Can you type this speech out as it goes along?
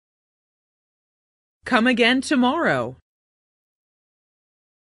Come again tomorrow.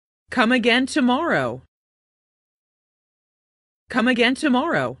 Come again tomorrow. Come again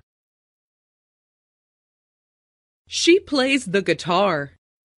tomorrow. She plays the guitar.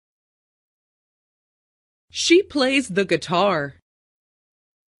 She plays the guitar.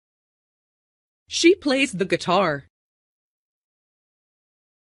 She plays the guitar.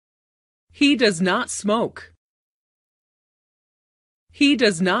 He does not smoke. He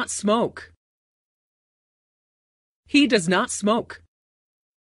does not smoke. He does not smoke.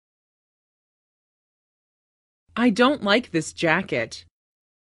 I don't like this jacket.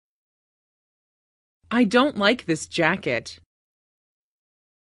 I don't like this jacket.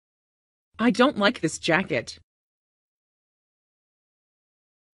 I don't like this jacket.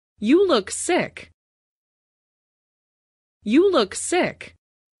 You look sick. You look sick.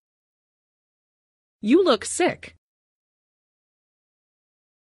 You look sick.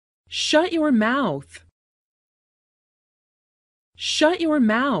 Shut your mouth. Shut your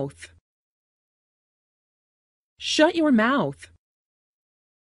mouth. Shut your mouth.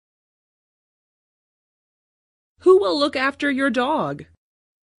 Who will look after your dog?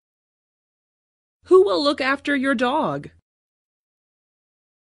 Who will look after your dog?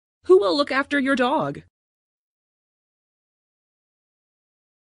 Who will look after your dog?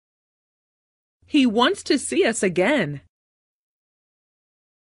 He wants to see us again.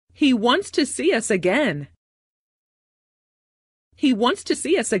 He wants to see us again. He wants to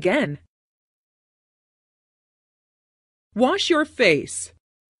see us again. Wash your face.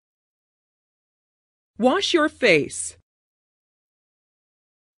 Wash your face.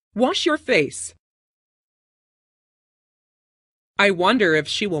 Wash your face. I wonder if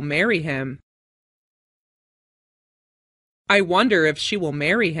she will marry him. I wonder if she will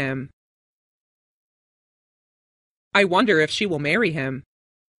marry him. I wonder if she will marry him.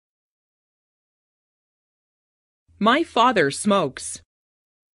 My father smokes.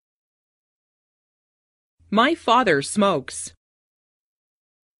 My father smokes.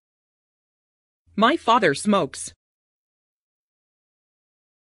 My father smokes.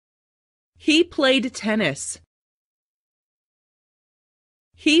 He played tennis.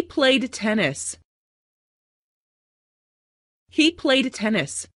 He played tennis. He played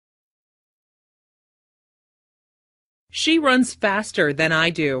tennis. She runs faster than I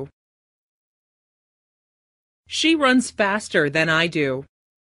do. She runs faster than I do.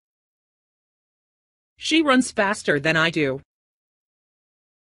 She runs faster than I do.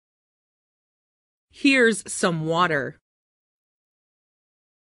 Here's some water.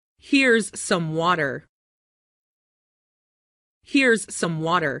 Here's some water. Here's some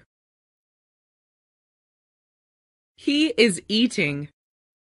water. He is eating.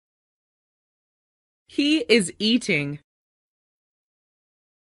 He is eating.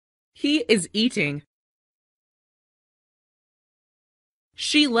 He is eating.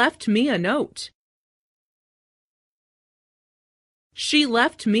 She left me a note. She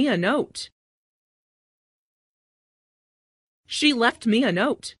left me a note. She left me a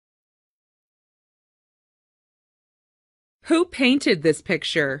note. Who painted this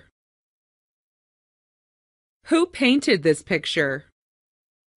picture? Who painted this picture?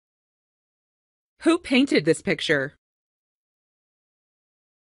 Who painted this picture?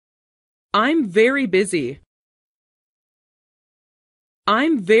 I'm very busy.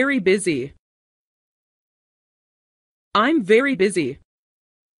 I'm very busy. I'm very busy.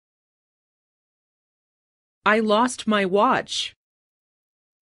 I lost my watch.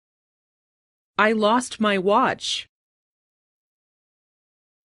 I lost my watch.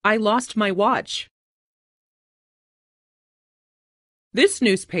 I lost my watch. This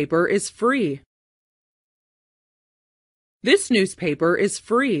newspaper is free. This newspaper is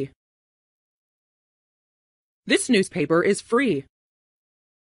free. This newspaper is free.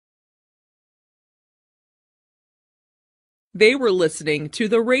 They were listening to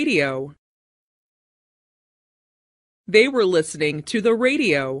the radio. They were listening to the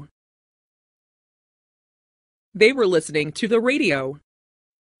radio. They were listening to the radio.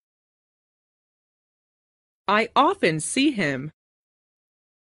 I often see him.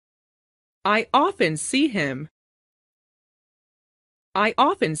 I often see him. I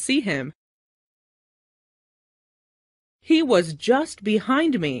often see him. He was just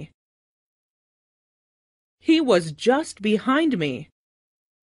behind me. He was just behind me.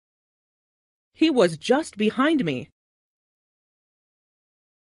 He was just behind me.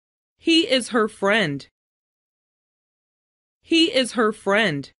 He is her friend. He is her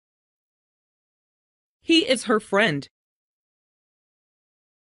friend. He is her friend.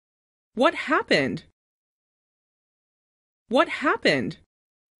 What happened? What happened?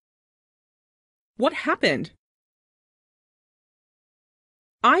 What happened?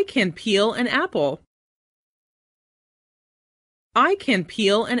 I can peel an apple. I can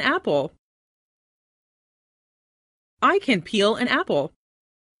peel an apple. I can peel an apple.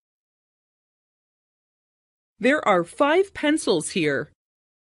 There are 5 pencils here.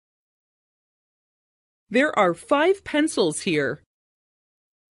 There are 5 pencils here.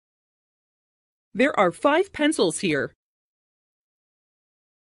 There are 5 pencils here.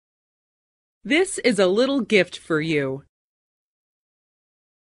 This is a little gift for you.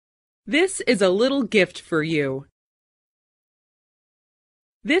 This is a little gift for you.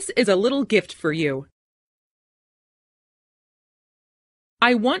 This is a little gift for you.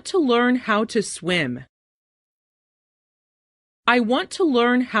 I want to learn how to swim. I want to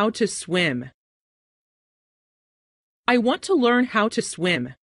learn how to swim. I want to learn how to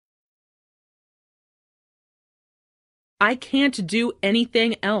swim. I can't do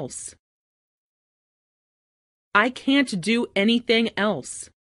anything else. I can't do anything else.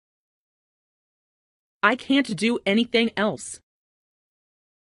 I can't do anything else.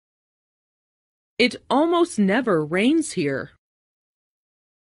 It almost never rains here.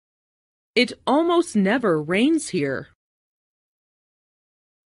 It almost never rains here.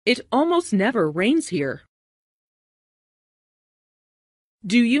 It almost never rains here.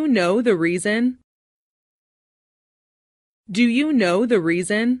 Do you know the reason? Do you know the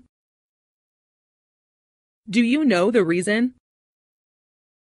reason? Do you know the reason?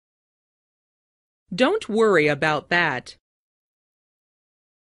 Don't worry about that.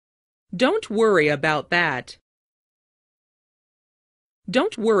 Don't worry about that.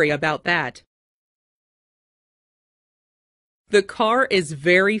 Don't worry about that. The car is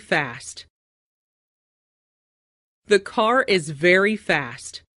very fast. The car is very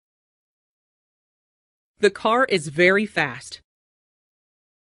fast. The car is very fast.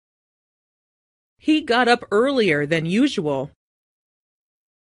 He got up earlier than usual.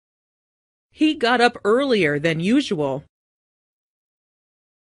 He got up earlier than usual.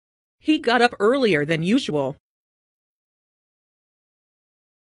 He got up earlier than usual.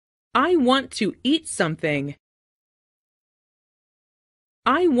 I want to eat something.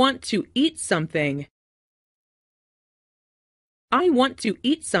 I want to eat something. I want to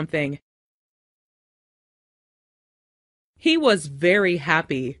eat something. He was very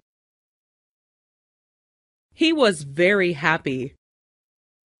happy. He was very happy.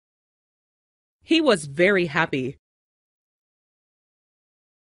 He was very happy.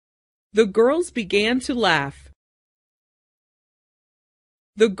 The girls began to laugh.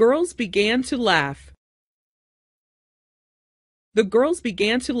 The girls began to laugh. The girls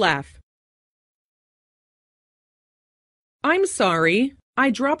began to laugh. I'm sorry, I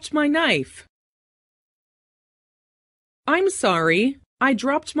dropped my knife. I'm sorry, I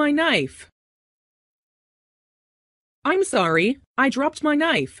dropped my knife. I'm sorry, I dropped my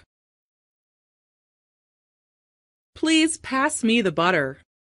knife. Please pass me the butter.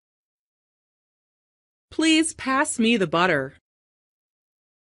 Please pass me the butter.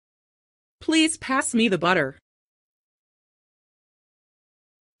 Please pass me the butter.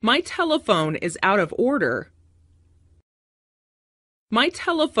 My telephone is out of order. My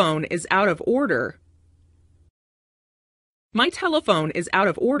telephone is out of order. My telephone is out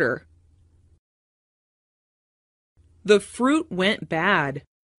of order. The fruit went bad.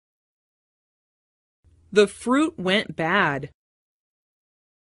 The fruit went bad.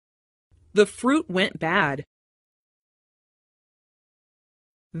 The fruit went bad.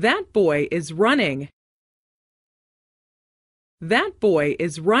 That boy is running. That boy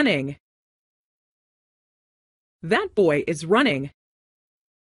is running. That boy is running.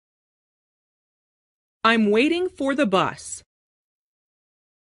 I'm waiting for the bus.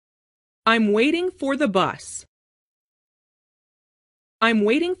 I'm waiting for the bus. I'm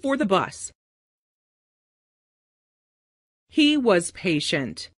waiting for the bus. He was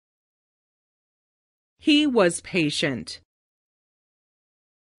patient. He was patient.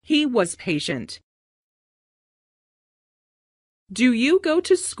 He was patient. Do you go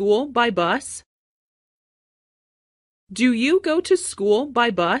to school by bus? Do you go to school by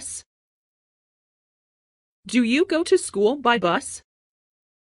bus? Do you go to school by bus?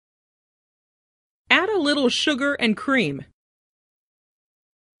 Add a little sugar and cream.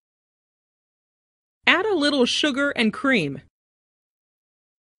 Add a little sugar and cream.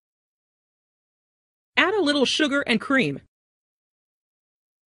 Add a little sugar and cream.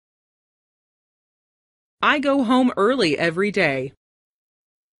 I go home early every day.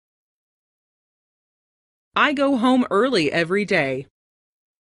 I go home early every day.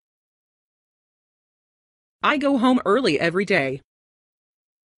 I go home early every day.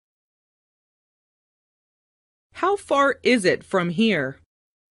 How far is it from here?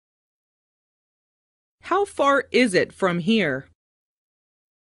 How far is it from here?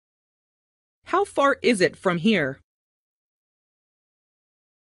 How far is it from here?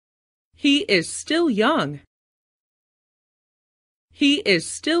 He is still young. He is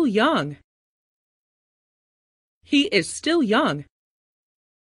still young. He is still young.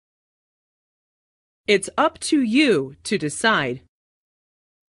 It's up to you to decide.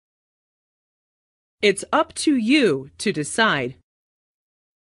 It's up to you to decide.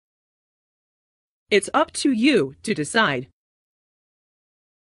 It's up to you to decide.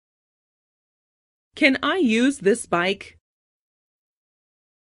 Can I use this bike?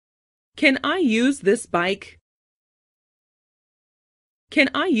 Can I use this bike? Can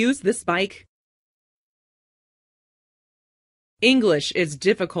I use this bike? English is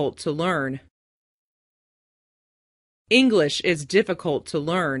difficult to learn. English is difficult to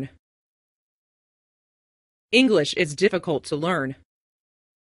learn. English is difficult to learn.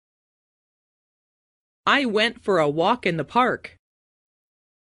 I went for a walk in the park.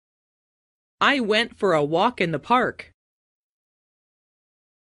 I went for a walk in the park.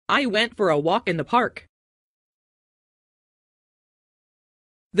 I went for a walk in the park.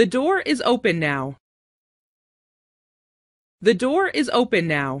 The door is open now. The door is open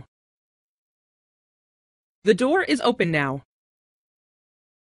now. The door is open now.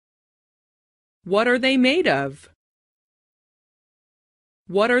 What are they made of?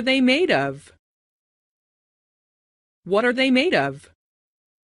 What are they made of? What are they made of?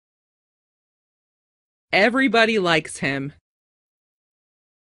 Everybody likes him.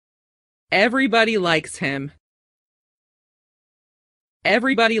 Everybody likes him.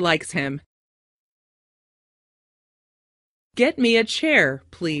 Everybody likes him. Get me a chair,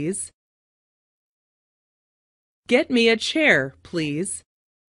 please. Get me a chair, please.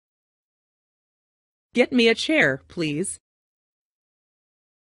 Get me a chair, please.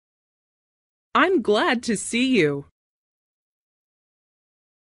 I'm glad to see you.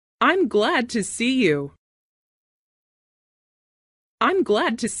 I'm glad to see you. I'm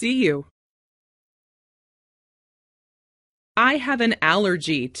glad to see you. I have an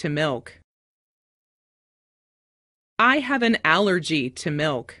allergy to milk. I have an allergy to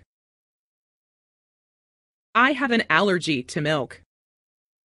milk. I have an allergy to milk.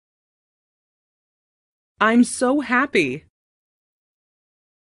 I'm so happy.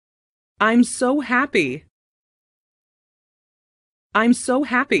 I'm so happy. I'm so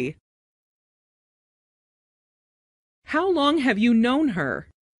happy. How long have you known her?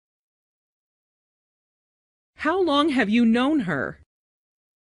 How long have you known her?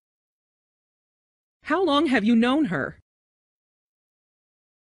 How long have you known her?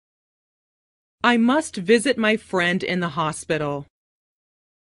 I must visit my friend in the hospital.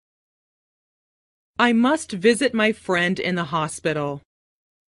 I must visit my friend in the hospital.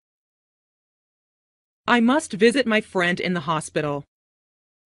 I must visit my friend in the hospital.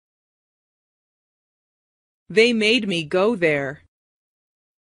 They made me go there.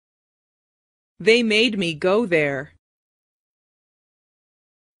 They made me go there.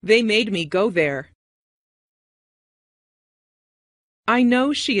 They made me go there. I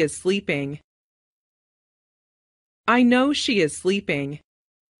know she is sleeping. I know she is sleeping.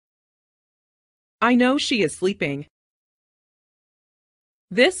 I know she is sleeping.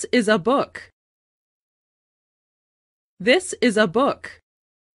 This is a book. This is a book.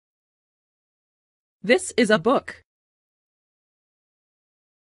 This is a book.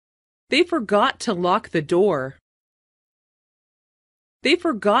 They forgot to lock the door. They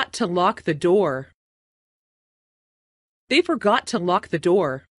forgot to lock the door. They forgot to lock the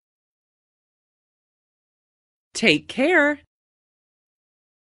door. Take care.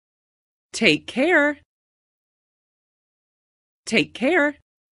 Take care. Take care.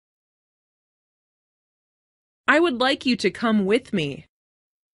 I would like you to come with me.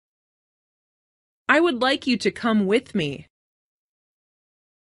 I would like you to come with me.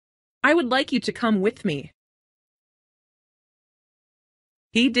 I would like you to come with me.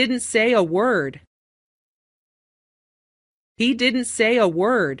 He didn't say a word. He didn't say a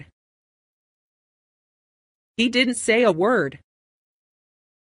word. He didn't say a word.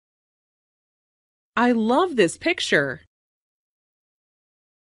 I love this picture.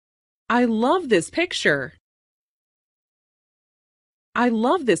 I love this picture. I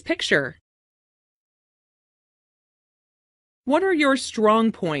love this picture. What are your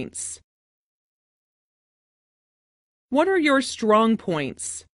strong points? What are your strong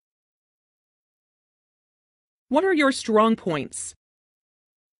points? What are your strong points?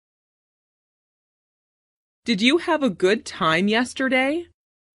 Did you have a good time yesterday?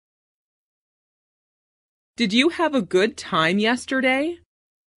 Did you have a good time yesterday?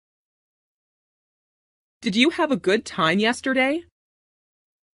 Did you have a good time yesterday?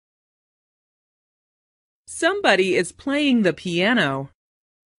 Somebody is playing the piano.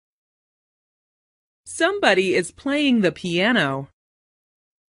 Somebody is playing the piano.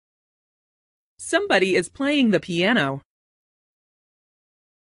 Somebody is playing the piano.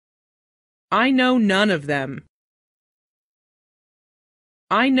 I know none of them.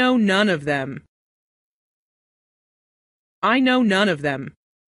 I know none of them. I know none of them.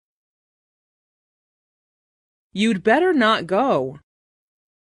 You'd better not go.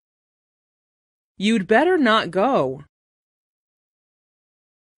 You'd better not go.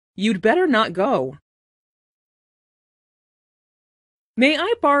 You'd better not go. May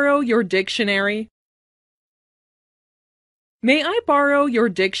I borrow your dictionary? May I borrow your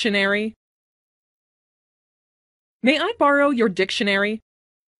dictionary? May I borrow your dictionary?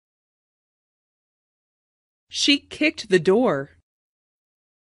 She kicked the door.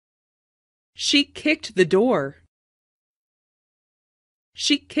 She kicked the door.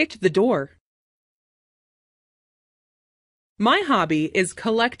 She kicked the door. My hobby is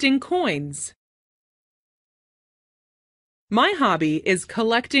collecting coins. My hobby is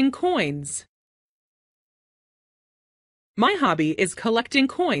collecting coins. My hobby is collecting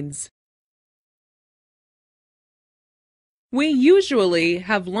coins. We usually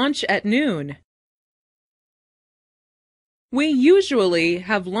have lunch at noon. We usually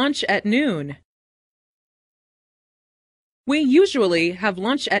have lunch at noon. We usually have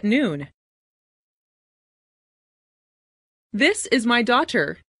lunch at noon. This is my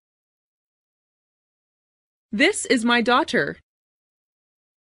daughter. This is my daughter.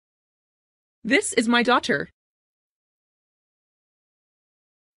 This is my daughter.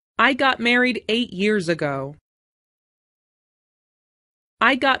 I got married 8 years ago.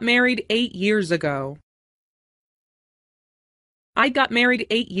 I got married 8 years ago. I got married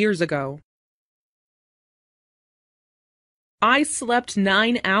 8 years ago. I slept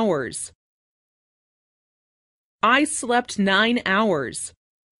 9 hours. I slept 9 hours.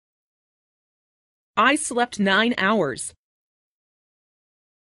 I slept 9 hours.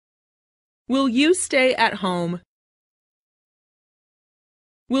 Will you stay at home?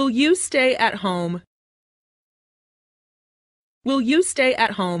 Will you stay at home? Will you stay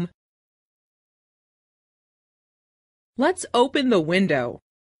at home? Let's open the window.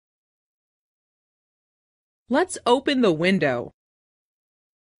 Let's open the window.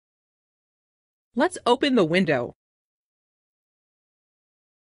 Let's open the window.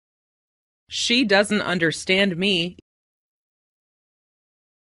 She doesn't understand me.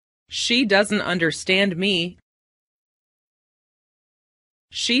 She doesn't understand me.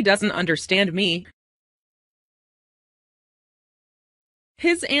 She doesn't understand me.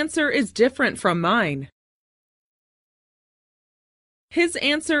 His answer is different from mine. His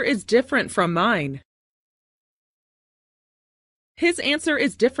answer is different from mine. His answer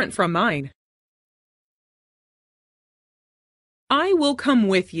is different from mine. I will come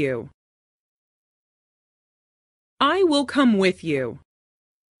with you. I will come with you.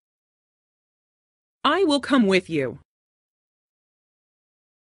 I will come with you.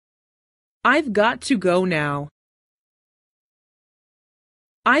 I've got to go now.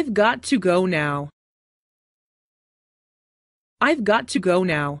 I've got to go now. I've got to go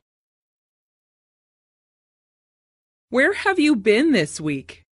now. Where have you been this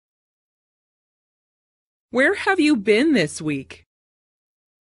week? Where have you been this week?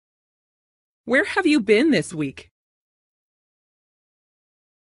 Where have you been this week?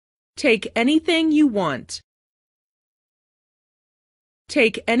 Take anything you want.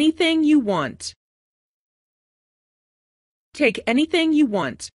 Take anything you want. Take anything you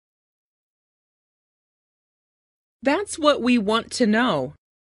want. That's what we want to know.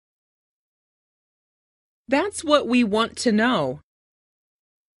 That's what we want to know.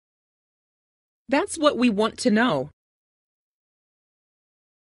 That's what we want to know.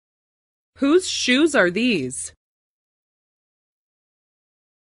 Whose shoes are these?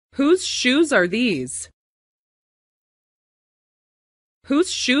 Whose shoes are these?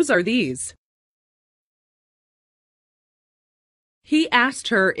 Whose shoes are these? He asked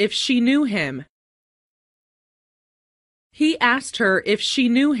her if she knew him. He asked her if she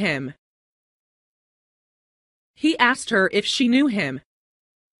knew him. He asked her if she knew him.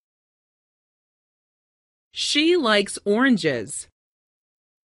 She likes oranges.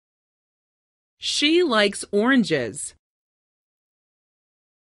 She likes oranges.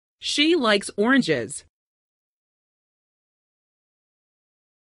 She likes oranges.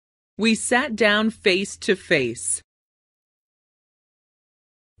 We sat down face to face.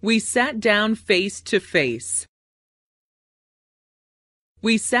 We sat down face to face.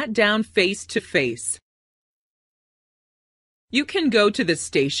 We sat down face to face. You can go to the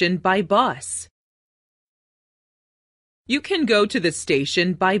station by bus. You can go to the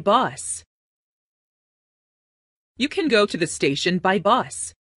station by bus. You can go to the station by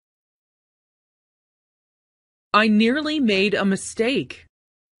bus. I nearly made a mistake.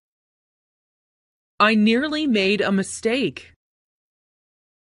 I nearly made a mistake.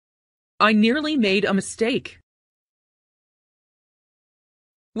 I nearly made a mistake.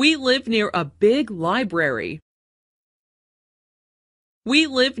 We live near a big library. We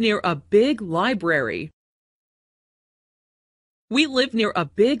live near a big library. We live near a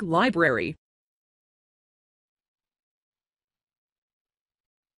big library.